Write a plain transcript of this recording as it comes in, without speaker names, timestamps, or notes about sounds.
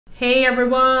Hey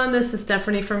everyone, this is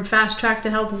Stephanie from Fast Track to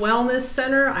Health Wellness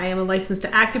Center. I am a licensed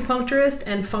acupuncturist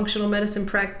and functional medicine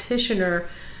practitioner.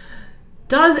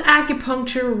 Does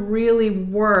acupuncture really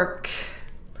work?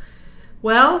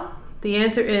 Well, the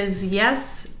answer is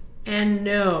yes and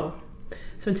no.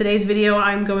 So in today's video,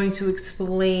 I'm going to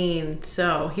explain.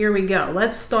 So here we go.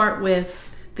 Let's start with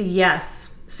the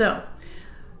yes. So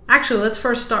actually, let's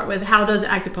first start with how does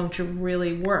acupuncture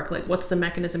really work? Like, what's the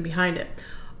mechanism behind it?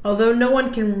 Although no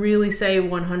one can really say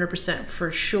 100%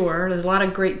 for sure, there's a lot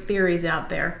of great theories out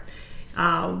there.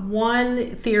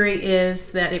 One theory is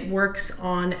that it works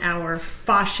on our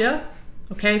fascia.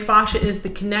 Okay, fascia is the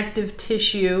connective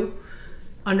tissue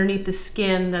underneath the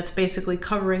skin that's basically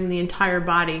covering the entire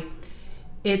body.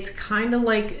 It's kind of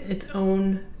like its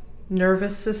own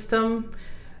nervous system,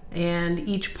 and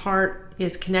each part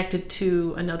is connected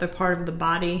to another part of the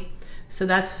body. So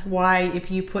that's why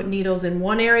if you put needles in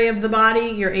one area of the body,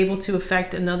 you're able to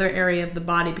affect another area of the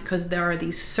body, because there are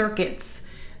these circuits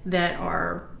that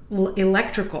are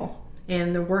electrical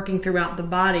and they're working throughout the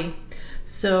body.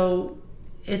 So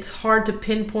it's hard to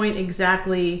pinpoint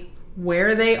exactly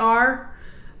where they are,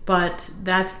 but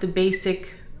that's the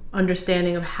basic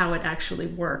understanding of how it actually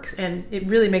works. And it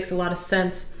really makes a lot of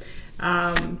sense.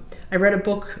 I read a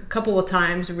book a couple of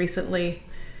times recently.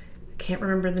 I can't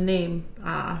remember the name.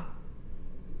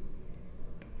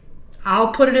 I'll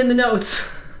put it in the notes.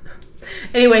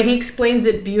 Anyway, he explains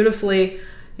it beautifully.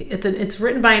 It's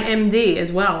written by an MD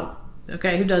as well,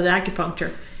 okay, who does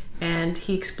acupuncture. And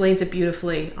he explains it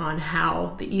beautifully on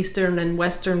how the Eastern and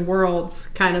Western worlds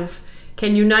kind of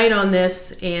can unite on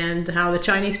this, and how the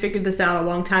Chinese figured this out a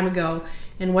long time ago,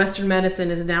 and Western medicine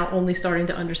is now only starting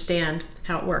to understand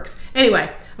how it works.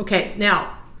 Anyway, okay,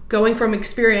 now going from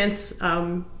experience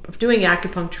of doing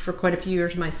acupuncture for quite a few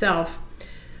years myself,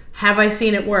 have I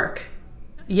seen it work?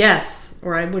 Yes,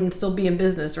 or I wouldn't still be in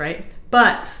business, right?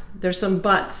 But there's some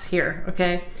buts here,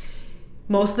 okay?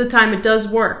 Most of the time it does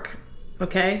work,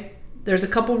 okay? There's a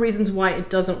couple reasons why it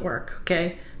doesn't work,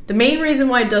 okay? The main reason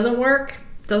why it doesn't work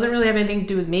doesn't really have anything to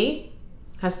do with me.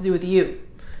 It has to do with you.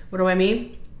 What do I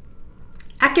mean?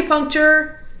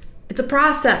 Acupuncture, it's a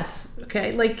process,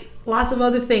 okay? Like lots of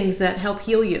other things that help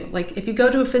heal you. Like if you go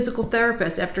to a physical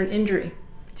therapist after an injury,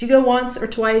 do you go once or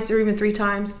twice or even 3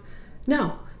 times?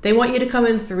 No. They want you to come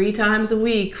in 3 times a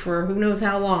week for who knows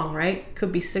how long, right?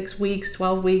 Could be 6 weeks,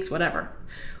 12 weeks, whatever.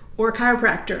 Or a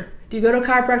chiropractor. Do you go to a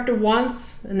chiropractor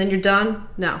once and then you're done?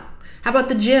 No. How about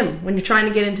the gym when you're trying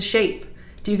to get into shape?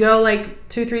 Do you go like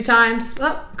 2, 3 times?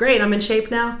 Oh, great, I'm in shape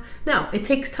now. No, it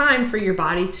takes time for your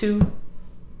body to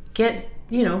get,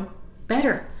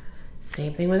 better.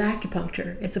 Same thing with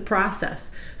acupuncture. It's a process.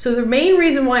 So the main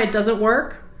reason why it doesn't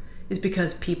work is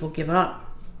because people give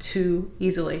up too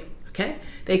easily, okay?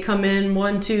 They come in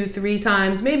 1, 2, 3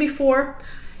 times, maybe 4.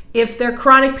 If their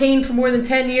chronic pain for more than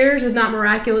 10 years is not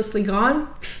miraculously gone,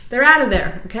 they're out of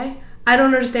there, okay? I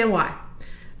don't understand why.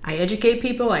 I educate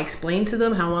people, I explain to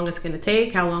them how long it's gonna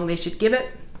take, how long they should give it.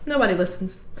 Nobody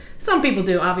listens. Some people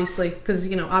do, obviously, because,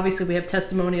 obviously we have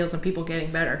testimonials on people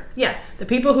getting better. Yeah, the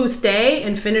people who stay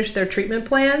and finish their treatment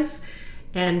plans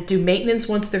and do maintenance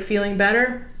once they're feeling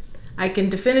better, I can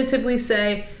definitively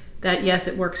say that yes,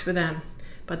 it works for them.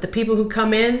 But the people who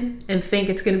come in and think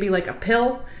it's going to be like a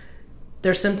pill,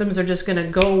 their symptoms are just going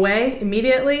to go away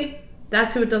immediately,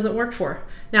 that's who it doesn't work for.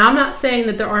 Now, I'm not saying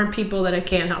that there aren't people that I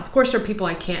can't help. Of course, there are people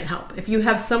I can't help. If you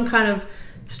have some kind of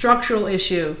structural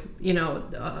issue,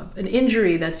 an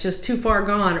injury that's just too far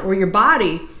gone, or your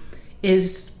body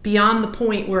is beyond the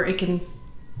point where it can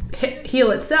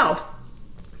heal itself,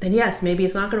 then yes, maybe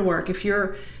it's not going to work. If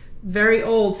you're very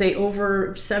old, say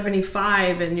over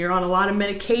 75, and you're on a lot of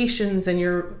medications and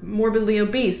you're morbidly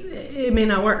obese, it may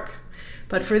not work.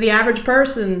 But for the average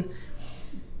person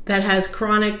that has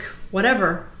chronic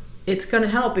whatever, it's going to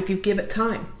help if you give it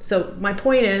time. So my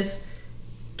point is,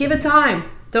 give it time.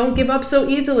 Don't give up so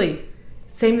easily.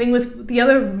 Same thing with the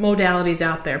other modalities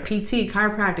out there, PT,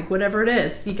 chiropractic, whatever it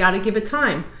is. You got to give it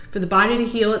time. For the body to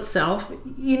heal itself,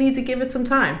 you need to give it some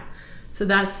time. So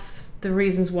that's the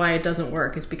reasons why it doesn't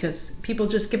work, is because people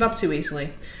just give up too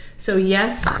easily. So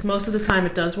yes, most of the time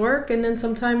it does work, and then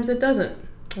sometimes it doesn't,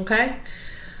 okay?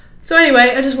 So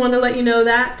anyway, I just wanted to let you know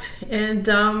that, and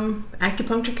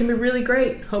acupuncture can be really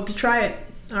great. Hope you try it,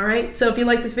 all right? So if you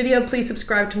like this video, please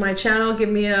subscribe to my channel. Give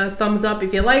me a thumbs up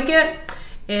if you like it,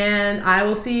 and I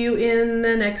will see you in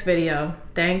the next video.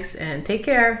 Thanks, and take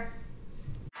care.